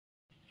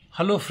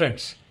Hello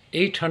friends,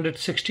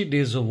 860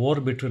 days of war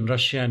between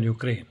Russia and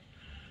Ukraine.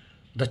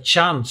 The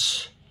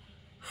chance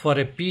for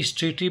a peace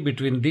treaty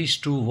between these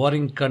two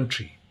warring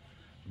countries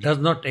does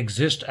not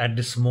exist at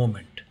this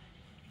moment.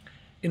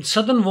 In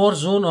southern war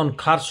zone on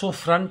Kharkov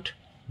front,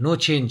 no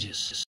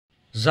changes.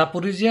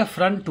 Zaporizhia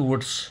front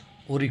towards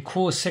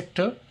Orikho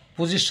sector,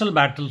 positional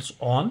battles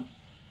on.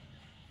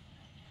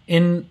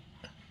 In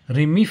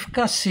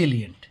Remivka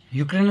salient,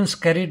 Ukrainians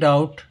carried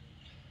out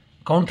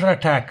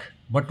counterattack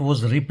but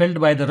was repelled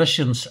by the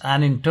Russians,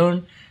 and in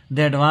turn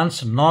they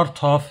advanced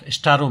north of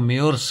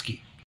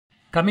Staromayorsky.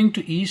 Coming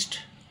to east,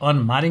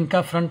 on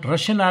Marinka front,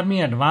 Russian army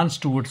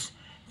advanced towards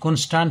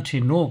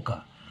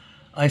Konstantinovka.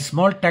 A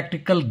small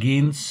tactical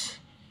gains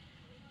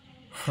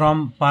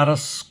from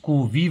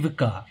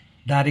Paraskovivka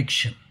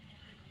direction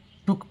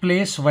took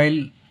place,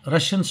 while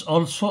Russians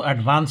also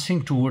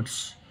advancing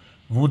towards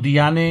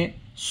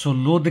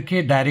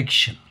Vodyane-Solodke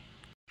direction.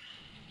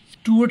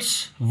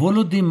 Towards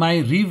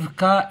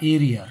Volodymyrivka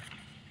area,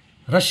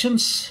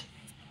 Russians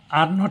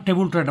are not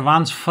able to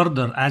advance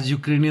further as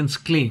Ukrainians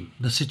claim.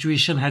 The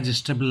situation has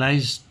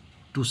stabilized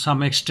to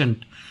some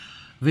extent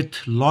with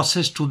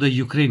losses to the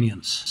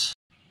Ukrainians.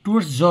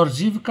 Towards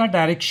Georgievka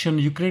direction,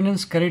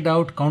 Ukrainians carried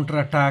out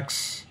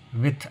counterattacks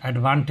with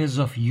advantage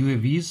of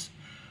UAVs.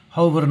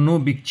 However, no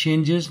big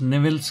changes.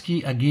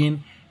 Nevelsky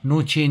again,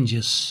 no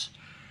changes.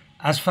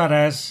 As far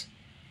as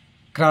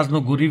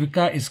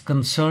Krasnogorivka is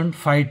concerned,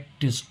 fight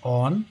is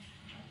on.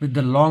 With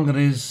the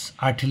long-range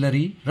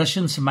artillery,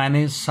 Russians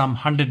managed some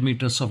 100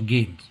 meters of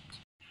gain.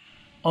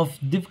 Of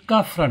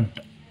Avdiivka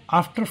front,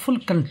 after full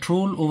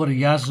control over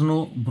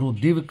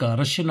Yasno-Brodivka,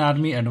 Russian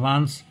army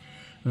advanced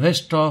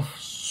west of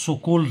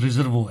Sokol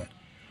Reservoir.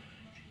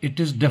 It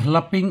is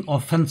developing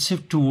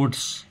offensive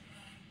towards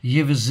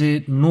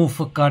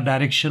Yevzenovka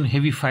direction,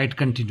 heavy fight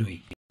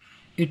continuing.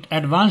 It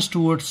advanced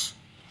towards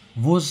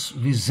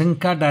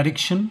Vozvizenka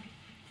direction,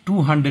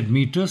 200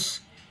 meters,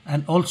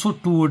 and also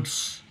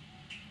towards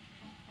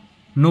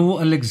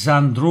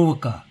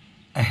Novoalexandrovka,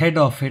 ahead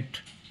of it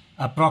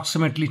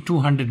approximately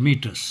 200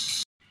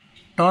 meters.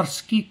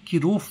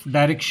 Torsky-Kirov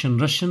direction,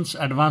 Russians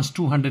advanced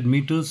 200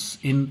 meters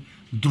in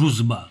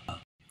Druzhba.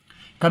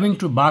 Coming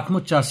to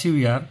Bakhmut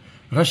Chasiv,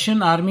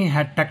 Russian army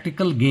had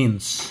tactical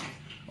gains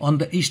on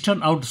the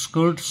eastern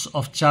outskirts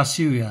of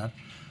Chasiv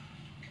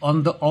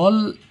on the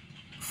all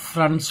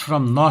fronts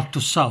from north to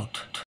south.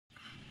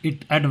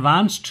 It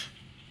advanced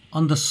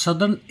on the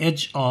southern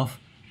edge of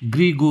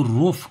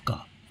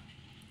Grigorovka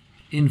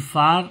in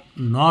far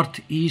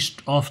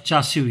northeast of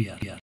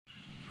Chasiv.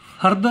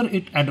 Further,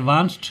 it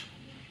advanced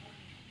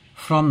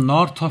from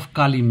north of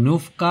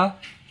Kalinovka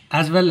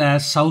as well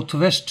as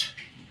southwest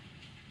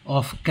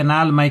of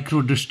Canal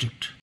Micro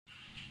District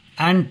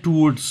and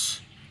towards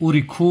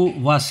Orikho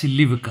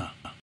Vasilivka.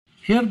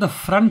 Here the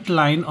front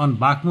line on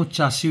Bakhmut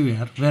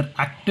Chasiv, where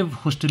active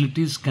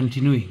hostilities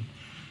continuing,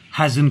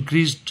 has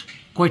increased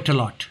quite a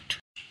lot.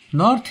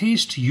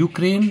 Northeast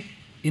Ukraine,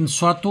 in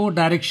Svatovo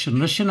direction,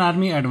 Russian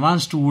army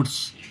advanced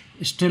towards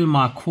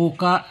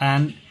Stelmakhovka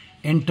and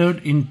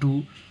entered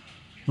into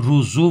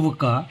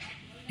Rozovka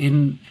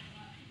in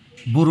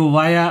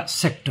Borovaya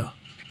sector.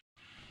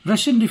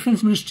 Russian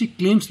Defense Ministry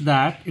claims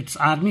that its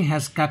army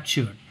has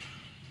captured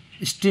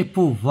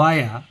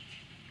Stepovaya,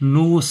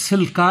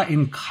 Novosilka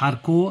in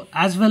Kharkov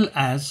as well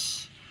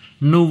as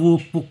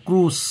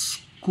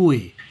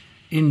Novopokrovskoye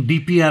in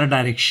DPR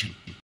direction.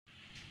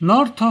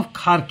 North of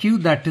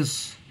Kharkiv, that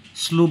is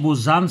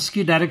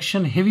Slobozansky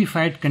direction, heavy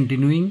fight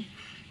continuing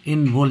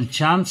in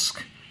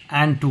Volchansk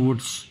and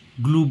towards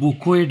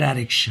Glubokoye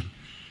direction.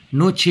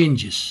 No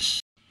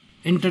changes.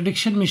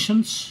 Interdiction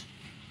missions.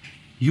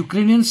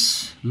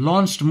 Ukrainians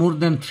launched more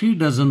than 3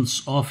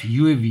 dozens of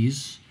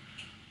UAVs.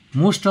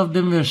 Most of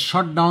them were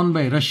shot down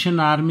by Russian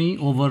army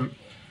over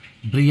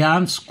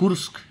Bryansk,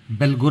 Kursk,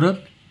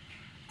 Belgorod,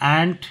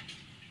 and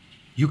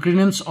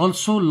Ukrainians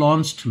also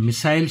launched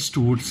missiles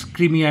towards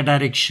Crimea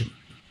direction.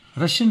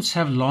 Russians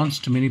have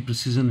launched many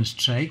precision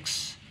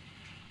strikes,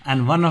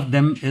 and one of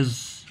them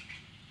is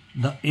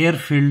the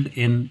airfield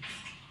in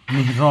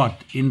Mihrod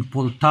in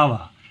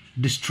Poltava,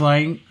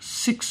 destroying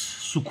 6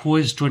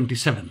 Sukhoi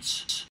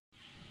 27s.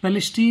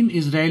 Palestine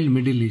Israel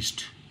Middle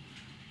East.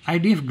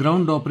 IDF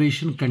ground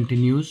operation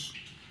continues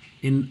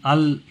in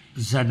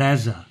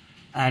Al-Zadaza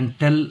and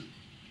Tel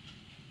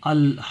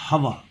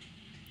Al-Hawa.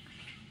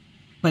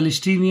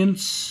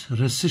 Palestinians'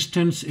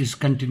 resistance is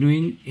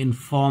continuing in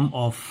form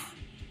of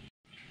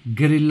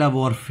guerrilla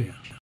warfare.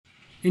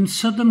 In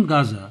southern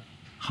Gaza,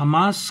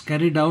 Hamas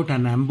carried out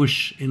an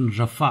ambush in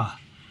RFA,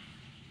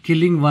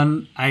 killing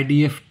 1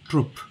 IDF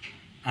troop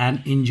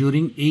and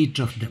injuring 8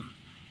 of them.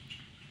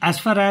 As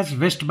far as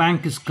West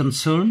Bank is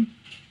concerned,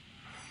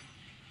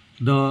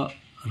 the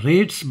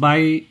raids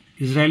by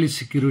Israeli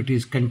security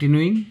is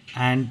continuing,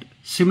 and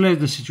similar is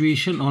the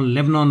situation on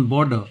Lebanon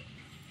border.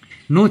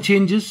 No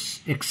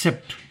changes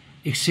except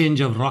exchange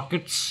of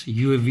rockets,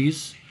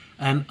 UAVs,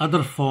 and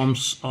other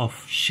forms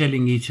of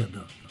shelling each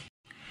other.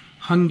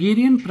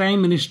 Hungarian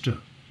Prime Minister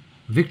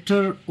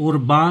Viktor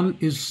Orban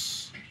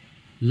is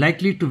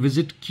likely to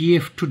visit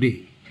Kiev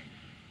today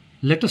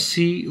Let us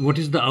see what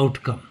is the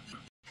outcome.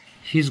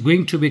 He is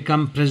going to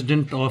become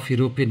President of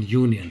European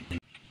Union.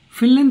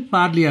 Finland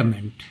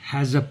Parliament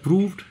has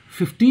approved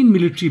 15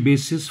 military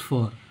bases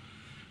for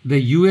the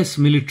US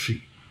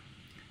military.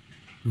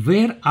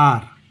 Where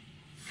are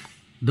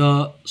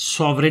the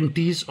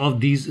sovereignties of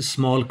these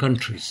small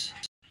countries?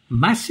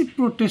 Massive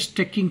protests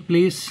taking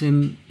place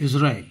in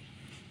Israel.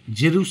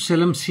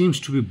 Jerusalem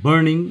seems to be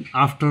burning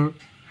after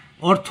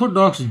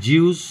Orthodox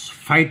Jews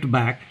fight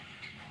back.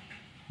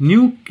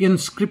 New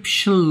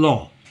conscription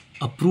law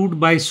approved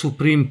by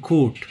Supreme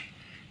Court.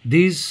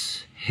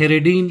 These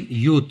Haredim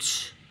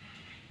youths,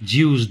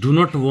 Jews, do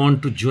not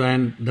want to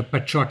join the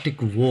patriotic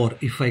war,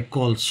 if I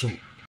call so.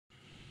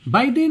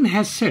 Biden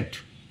has said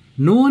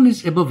no one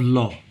is above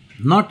law,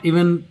 not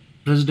even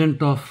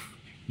President of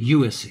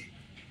USA.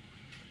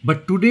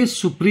 But today's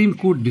Supreme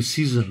Court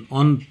decision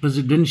on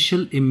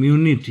presidential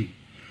immunity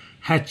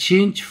has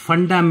changed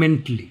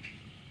fundamentally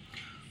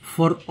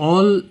for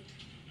all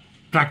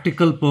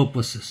practical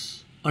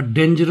purposes. A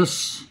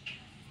dangerous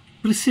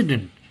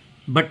precedent.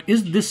 But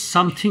is this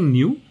something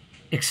new?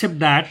 Except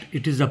that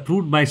it is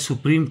approved by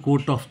Supreme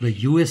Court of the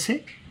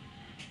USA?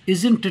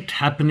 Isn't it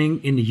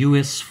happening in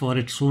US for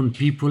its own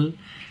people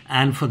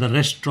and for the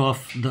rest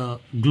of the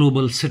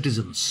global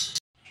citizens?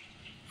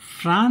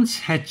 France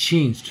had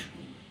changed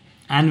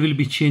and will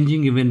be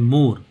changing even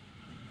more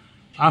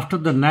after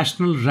the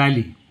national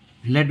rally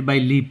led by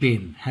Le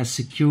Pen has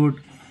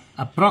secured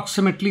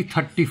approximately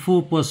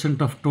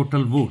 34% of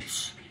total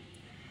votes.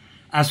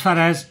 As far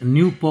as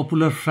New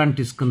Popular Front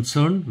is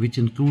concerned, which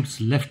includes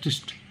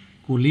leftist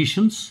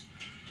coalitions,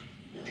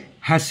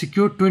 has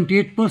secured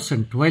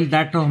 28%, while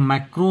that of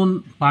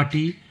Macron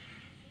party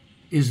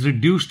is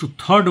reduced to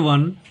third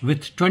one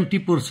with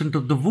 20%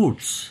 of the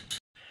votes.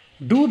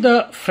 Do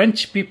the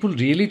French people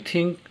really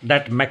think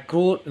that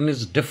Macron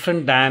is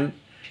different than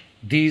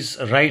these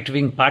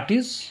right-wing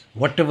parties,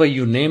 whatever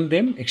you name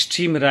them,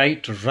 extreme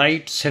right,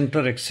 right,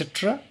 center,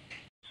 etc.?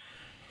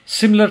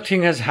 Similar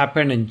thing has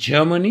happened in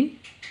Germany,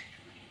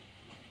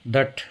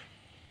 that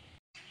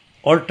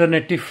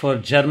Alternative for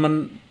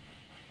German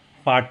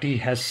party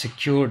has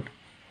secured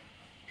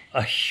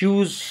a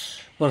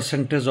huge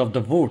percentage of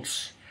the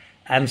votes,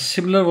 and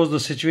similar was the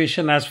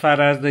situation as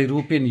far as the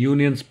European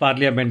Union's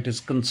parliament is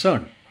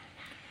concerned.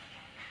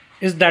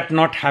 Is that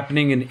not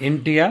happening in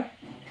India,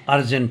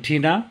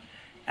 Argentina,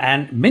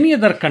 and many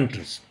other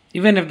countries?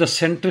 Even if the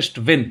centrists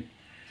win,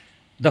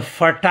 the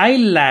fertile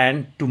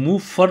land to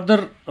move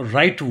further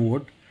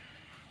rightward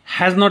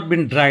has not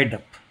been dried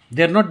up.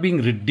 They are not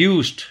being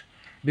reduced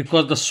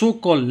because the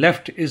so-called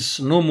left is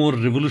no more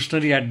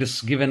revolutionary at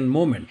this given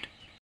moment.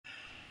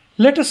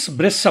 Let us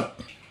brace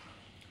up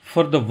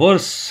for the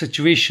worst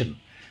situation,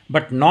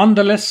 but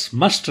nonetheless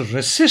must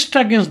resist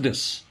against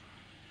this,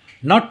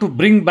 not to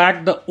bring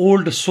back the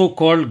old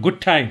so-called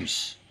good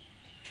times,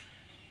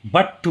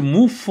 but to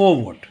move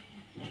forward,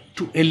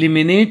 to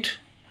eliminate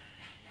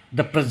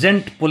the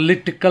present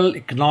political,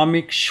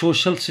 economic,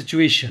 social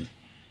situation,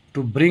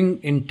 to bring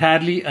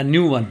entirely a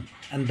new one.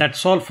 And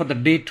that's all for the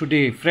day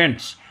today,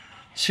 friends.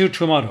 See you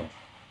tomorrow.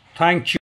 Thank you.